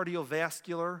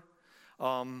 cardiovascular,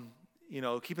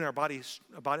 keeping our body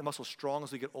muscles strong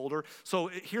as we get older. So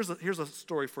here's a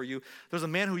story for you. There's a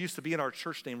man who used to be in our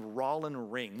church named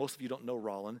Rollin Ring. Most of you don't know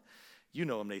Rollin. You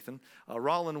know him, Nathan.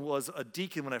 Rollin was a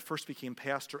deacon when I first became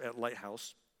pastor at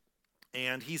Lighthouse.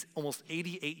 And he's almost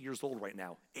 88 years old right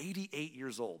now. 88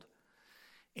 years old.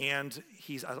 And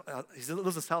he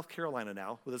lives in South Carolina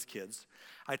now with his kids.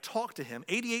 I talked to him,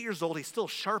 88 years old. He's still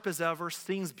sharp as ever,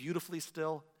 sings beautifully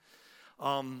still.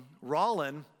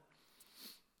 Rollin,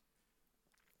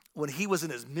 when he was in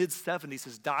his mid-70s,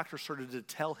 his doctor started to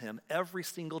tell him every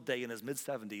single day in his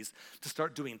mid-70s to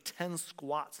start doing 10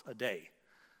 squats a day.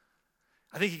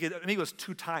 I think it was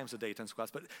 2 times a day, 10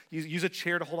 squats, but use a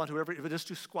chair to hold on to just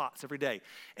do squats every day.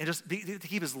 And just to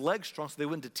keep his legs strong so they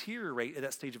wouldn't deteriorate at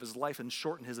that stage of his life and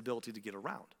shorten his ability to get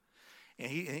around. And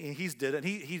he did it.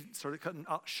 He started cutting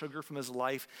out sugar from his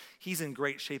life. He's in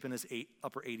great shape in his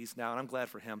upper 80s now, and I'm glad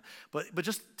for him. But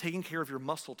just taking care of your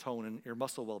muscle tone and your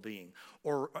muscle well-being.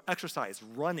 Or exercise,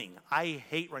 running. I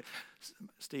hate running.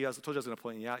 Steve, I told you I was going to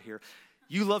point you out here.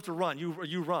 You love to run.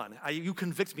 You run. You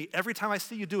convict me. Every time I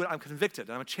see you do it, I'm convicted,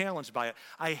 and I'm challenged by it.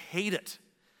 I hate it.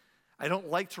 I don't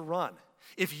like to run.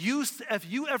 If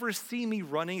you ever see me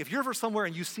running, if you're ever somewhere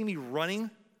and you see me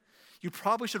running, you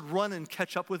probably should run and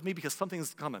catch up with me because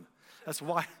something's coming. That's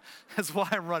why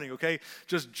I'm running, okay?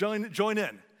 Just join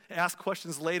in. Ask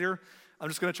questions later. I'm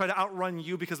just going to try to outrun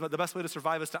you because the best way to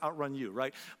survive is to outrun you,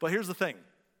 right? But here's the thing.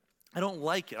 I don't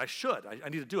like it. I should. I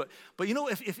need to do it. But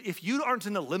if you aren't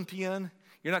an Olympian,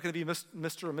 you're not going to be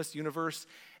Mr. or Miss Universe,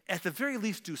 at the very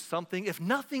least do something. If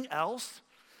nothing else,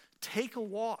 take a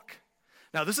walk.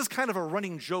 Now, this is kind of a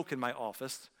running joke in my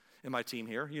office, in my team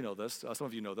here. You know this. Some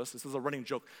of you know this. This is a running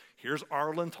joke. Here's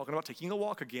Arlen talking about taking a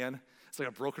walk again. It's like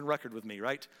a broken record with me,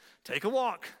 right? Take a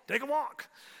walk. Take a walk.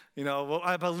 Well,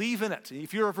 I believe in it.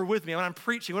 If you're ever with me, when I'm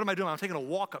preaching, what am I doing? I'm taking a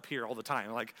walk up here all the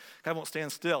time. Like, I won't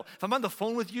stand still. If I'm on the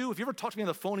phone with you, if you ever talk to me on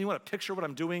the phone and you want to picture what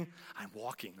I'm doing, I'm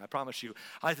walking, I promise you.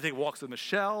 I like to take walks with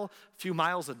Michelle, a few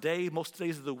miles a day, most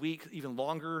days of the week, even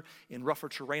longer, in rougher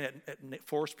terrain at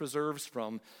forest preserves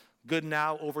from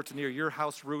Goodnow over to near your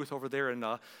house, Ruth, over there in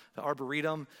the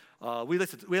Arboretum. We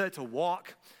like to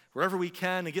walk wherever we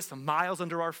can and get some miles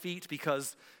under our feet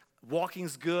because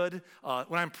walking's good.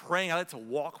 When I'm praying, I like to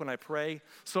walk when I pray.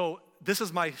 So this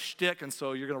is my shtick, and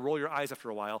so you're going to roll your eyes after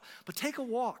a while. But take a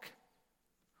walk.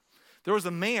 There was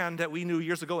a man that we knew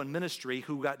years ago in ministry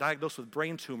who got diagnosed with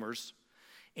brain tumors,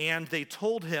 and they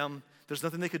told him there's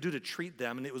nothing they could do to treat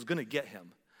them, and it was going to get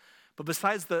him. But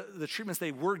besides the treatments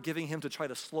they were giving him to try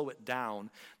to slow it down,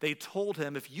 they told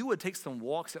him if you would take some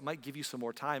walks, it might give you some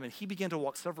more time. And he began to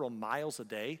walk several miles a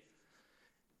day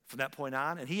from that point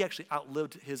on, and he actually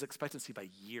outlived his expectancy by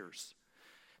years.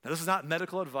 Now, this is not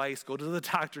medical advice. Go to the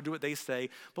doctor, do what they say,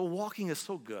 but walking is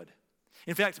so good.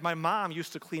 In fact, my mom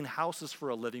used to clean houses for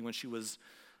a living when she was,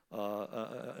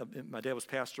 my dad was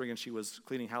pastoring, and she was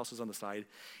cleaning houses on the side,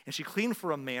 and she cleaned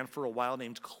for a man for a while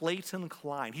named Clayton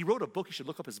Klein. He wrote a book. You should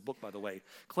look up his book, by the way.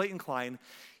 Clayton Klein.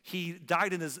 He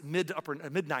died in his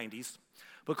mid-90s,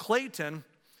 but Clayton,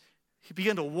 he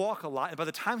began to walk a lot, and by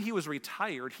the time he was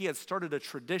retired, he had started a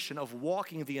tradition of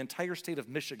walking the entire state of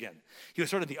Michigan. He would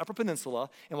start in the Upper Peninsula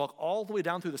and walk all the way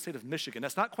down through the state of Michigan.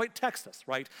 That's not quite Texas,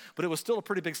 right? But it was still a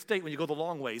pretty big state when you go the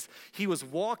long ways. He was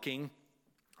walking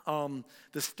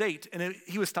the state, and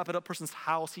he would stop at a person's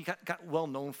house. He got well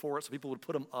known for it, so people would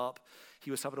put him up. He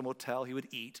would stop at a motel. He would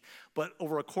eat. But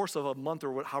over a course of a month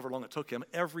or however long it took him,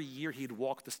 every year he'd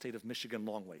walk the state of Michigan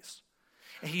long ways.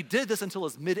 And he did this until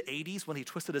his mid-80s when he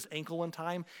twisted his ankle one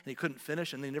time and he couldn't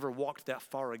finish, and he never walked that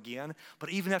far again. But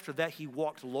even after that, he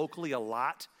walked locally a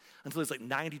lot until he was like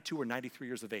 92 or 93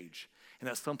 years of age. And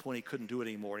at some point, he couldn't do it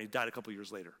anymore, and he died a couple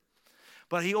years later.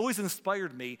 But he always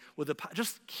inspired me with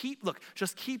just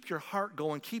keep your heart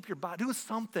going, keep your body, do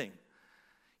something,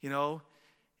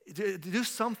 do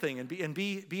something and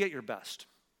be at your best.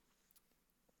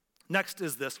 Next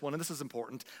is this one, and this is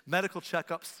important, medical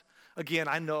checkups. Again,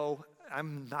 I know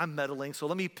I'm meddling, so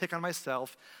let me pick on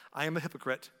myself. I am a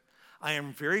hypocrite. I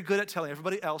am very good at telling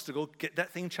everybody else to go get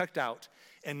that thing checked out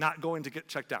and not going to get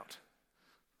checked out.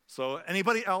 So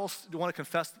anybody else want to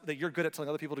confess that you're good at telling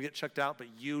other people to get checked out, but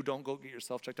you don't go get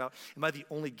yourself checked out? Am I the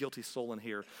only guilty soul in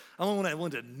here? I'm the only one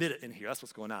willing to admit it in here. That's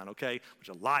what's going on, okay? Bunch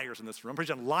of liars in this room. I'm pretty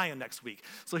sure I'm lying next week.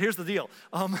 So here's the deal.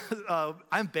 I'm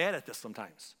bad at this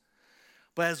sometimes.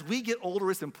 But as we get older,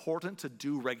 it's important to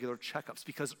do regular checkups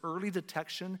because early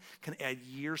detection can add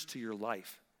years to your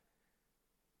life.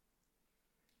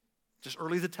 Just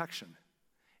early detection.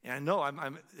 And I know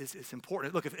it's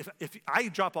important. Look, if I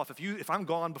drop off, if I'm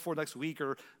gone before next week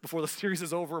or before the series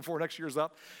is over, before next year's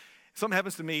up, something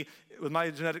happens to me with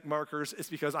my genetic markers, it's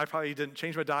because I probably didn't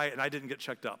change my diet and I didn't get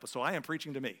checked up. So I am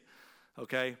preaching to me,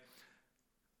 okay?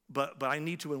 But I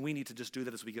need to and we need to just do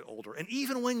that as we get older. And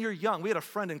even when you're young, we had a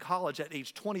friend in college at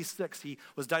age 26. He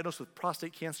was diagnosed with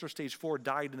prostate cancer, stage 4,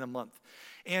 died in a month.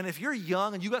 And if you're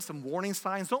young and you got some warning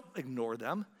signs, don't ignore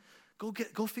them.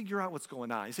 Go figure out what's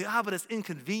going on. You say, but it's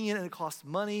inconvenient and it costs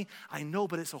money. I know,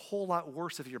 but it's a whole lot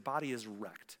worse if your body is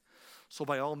wrecked. So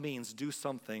by all means, do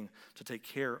something to take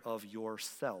care of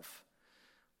yourself.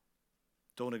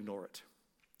 Don't ignore it.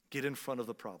 Get in front of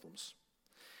the problems.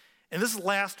 And this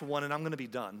last one, and I'm going to be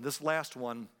done. This last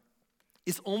one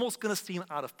is almost going to seem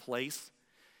out of place.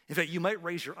 In fact, you might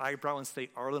raise your eyebrow and say,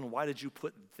 Arlen, why did you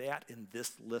put that in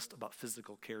this list about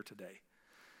physical care today?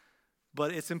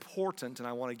 But it's important, and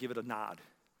I want to give it a nod,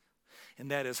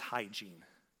 and that is hygiene.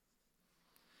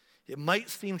 It might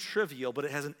seem trivial, but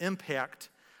it has an impact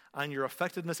on your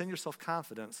effectiveness and your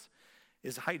self-confidence,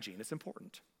 is hygiene. It's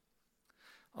important.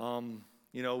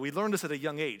 We learn this at a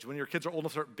young age. When your kids are old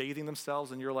enough to start bathing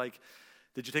themselves, and you're like,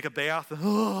 did you take a bath?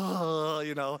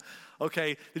 Okay,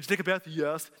 did you take a bath?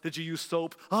 Yes. Did you use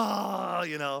soap?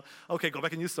 Okay, go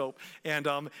back and use soap. And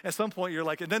at some point you're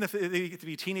like, and then if they get to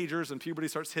be teenagers and puberty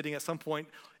starts hitting, at some point,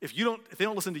 if they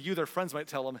don't listen to you, their friends might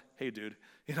tell them, hey dude,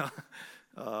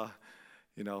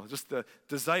 just the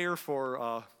desire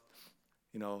for,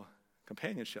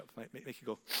 companionship might make you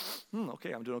go,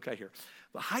 okay, I'm doing okay here.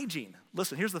 But hygiene,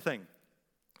 listen, here's the thing.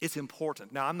 It's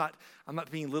important. Now, I'm not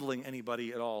belittling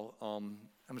anybody at all. I'm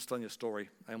just telling you a story.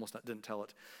 I almost didn't tell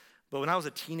it. But when I was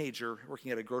a teenager working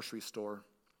at a grocery store,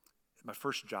 my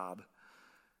first job,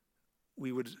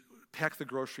 we would pack the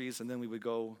groceries and then we would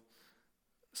go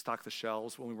stock the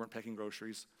shelves when we weren't packing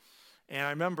groceries. And I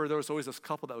remember there was always this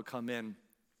couple that would come in,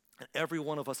 and every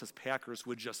one of us as packers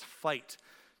would just fight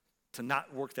to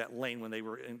not work that lane when they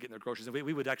were in getting their groceries. And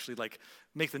we would actually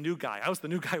make the new guy. I was the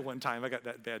new guy one time. I got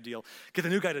that bad deal. Get the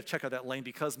new guy to check out that lane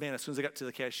because, man, as soon as I got to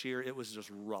the cashier, it was just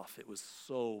rough. It was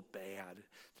so bad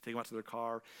to take them out to their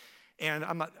car. And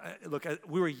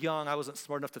we were young. I wasn't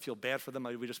smart enough to feel bad for them.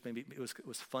 It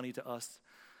was funny to us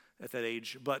at that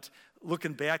age. But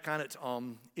looking back on it,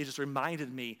 it just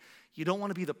reminded me, you don't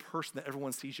want to be the person that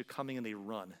everyone sees you coming and they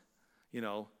run,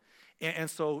 And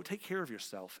so take care of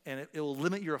yourself, and it will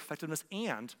limit your effectiveness,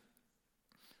 and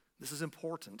this is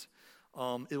important,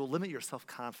 it will limit your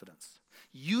self-confidence.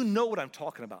 You know what I'm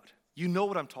talking about. You know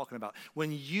what I'm talking about.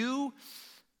 When you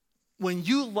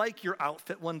like your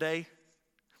outfit one day,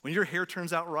 when your hair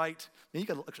turns out right, then you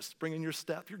got a extra spring in your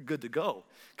step, you're good to go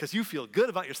because you feel good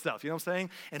about yourself, you know what I'm saying?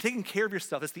 And taking care of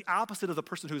yourself is the opposite of the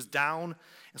person who's down,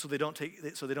 and so they don't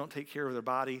take care of their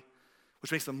body,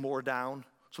 which makes them more down.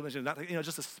 So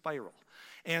just a spiral.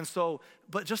 And so,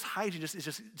 but just hygiene is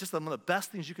just one of the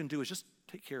best things you can do is just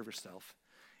take care of yourself,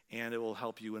 and it will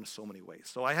help you in so many ways.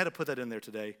 So I had to put that in there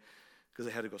today because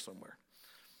it had to go somewhere.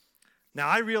 Now,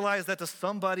 I realize that to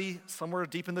somebody somewhere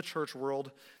deep in the church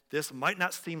world, this might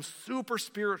not seem super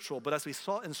spiritual, but as we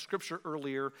saw in Scripture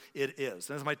earlier, it is.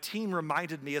 And as my team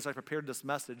reminded me as I prepared this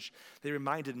message, they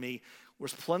reminded me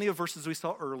there's plenty of verses we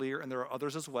saw earlier, and there are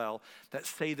others as well, that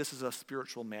say this is a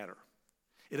spiritual matter.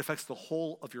 It affects the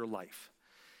whole of your life.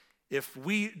 If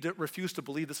we refuse to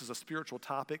believe this is a spiritual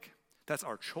topic, that's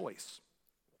our choice.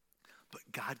 But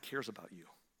God cares about you.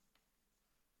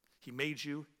 He made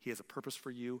you. He has a purpose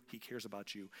for you. He cares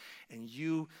about you. And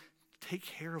you take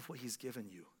care of what he's given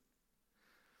you.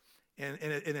 And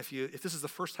if this is the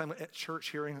first time at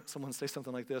church hearing someone say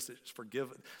something like this, it's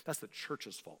forgive. That's the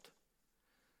church's fault.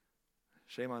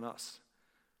 Shame on us.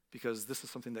 Because this is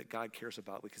something that God cares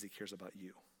about because he cares about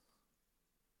you.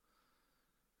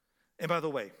 And by the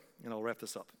way, and I'll wrap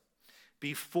this up.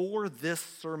 Before this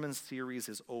sermon series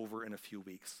is over in a few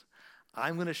weeks,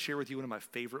 I'm going to share with you one of my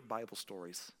favorite Bible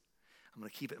stories. I'm going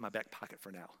to keep it in my back pocket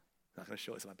for now. I'm not going to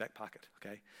show it. It's in my back pocket,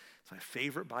 okay? It's my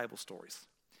favorite Bible stories.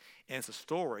 And it's a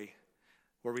story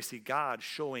where we see God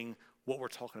showing what we're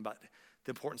talking about,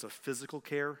 the importance of physical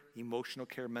care, emotional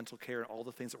care, mental care, and all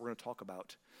the things that we're going to talk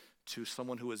about to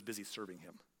someone who is busy serving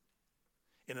him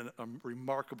in a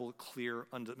remarkable, clear,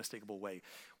 unmistakable way.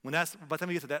 By the time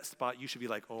you get to that spot, you should be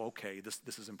like, oh, okay,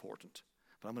 this is important.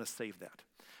 But I'm going to save that.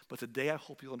 But today I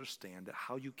hope you'll understand that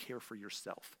how you care for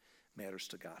yourself matters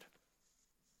to God.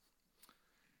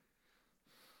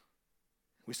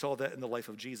 We saw that in the life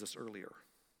of Jesus earlier.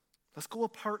 Let's go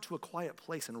apart to a quiet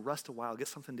place and rest a while, get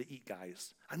something to eat,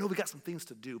 guys. I know we got some things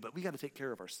to do, but we got to take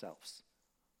care of ourselves.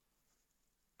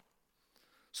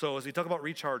 So as we talk about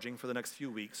recharging for the next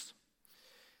few weeks,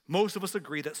 most of us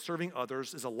agree that serving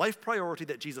others is a life priority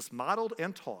that Jesus modeled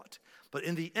and taught. But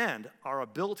in the end, our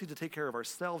ability to take care of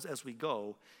ourselves as we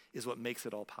go is what makes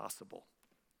it all possible.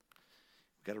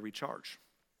 We've got to recharge.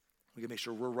 We got to make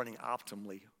sure we're running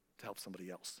optimally to help somebody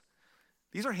else.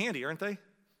 These are handy, aren't they?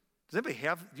 Does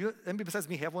anybody besides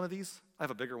me have one of these? I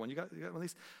have a bigger one. You got one of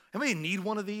these? Anybody need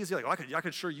one of these? You're like, I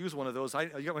could sure use one of those.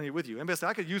 You got one here with you. Anybody say,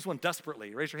 I could use one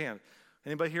desperately? Raise your hand.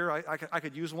 Anybody here? I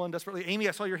could use one desperately. Amy,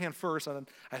 I saw your hand first. And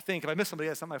I think if I missed somebody,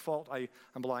 that's not my fault.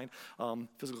 I'm blind.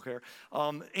 Physical care.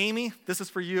 Amy, this is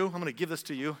for you. I'm going to give this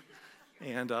to you.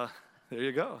 And there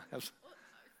you go.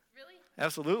 Really?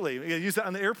 Absolutely. You use that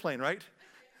on the airplane, right?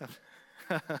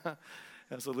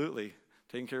 Absolutely.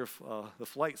 Taking care of the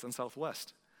flights on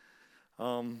Southwest.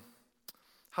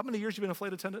 How many years you been a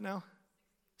flight attendant now?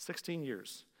 16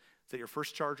 years. Is that your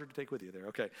first charger to take with you there?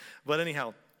 Okay. But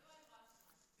anyhow,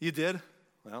 you did?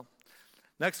 Well,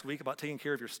 next week about taking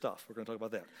care of your stuff. We're going to talk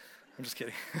about that. I'm just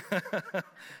kidding.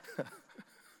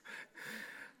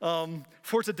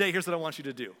 For today, here's what I want you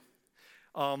to do.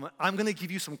 I'm going to give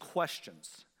you some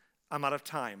questions. I'm out of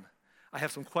time. I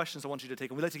have some questions I want you to take.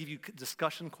 And we'd like to give you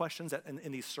discussion questions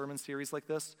in these sermon series like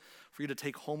this for you to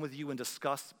take home with you and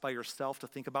discuss by yourself, to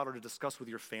think about, or to discuss with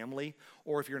your family,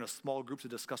 or if you're in a small group, to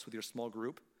discuss with your small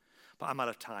group. But I'm out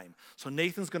of time. So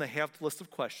Nathan's going to have the list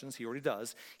of questions. He already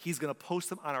does. He's going to post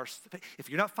them on if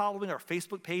you're not following our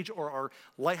Facebook page or our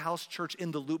Lighthouse Church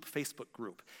in the Loop Facebook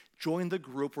group, join the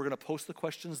group. We're going to post the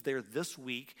questions there this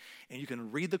week, and you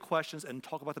can read the questions and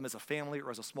talk about them as a family or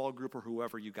as a small group or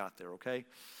whoever you got there, okay?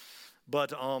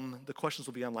 But the questions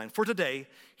will be online. For today,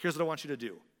 here's what I want you to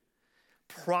do.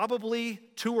 Probably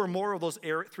 2 or more of those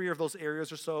 3 of those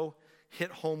areas or so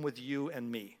hit home with you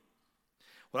and me.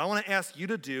 What I want to ask you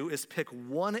to do is pick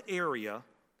one area,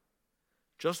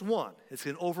 just one. It's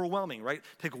overwhelming, right?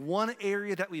 Pick one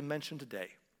area that we mentioned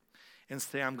today and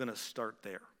say, I'm going to start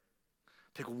there.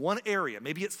 Pick one area.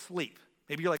 Maybe it's sleep.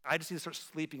 Maybe you're like, I just need to start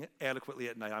sleeping adequately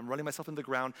at night. I'm running myself into the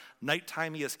ground.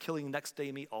 Nighttime me is killing next day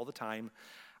me all the time.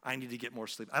 I need to get more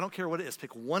sleep. I don't care what it is.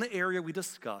 Pick one area we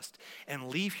discussed and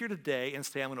leave here today and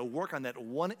say, I'm going to work on that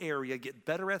one area, get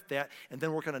better at that, and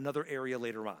then work on another area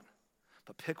later on.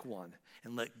 But pick one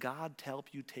and let God help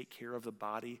you take care of the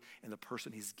body and the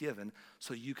person he's given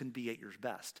so you can be at your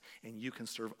best and you can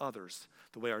serve others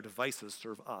the way our devices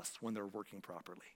serve us when they're working properly.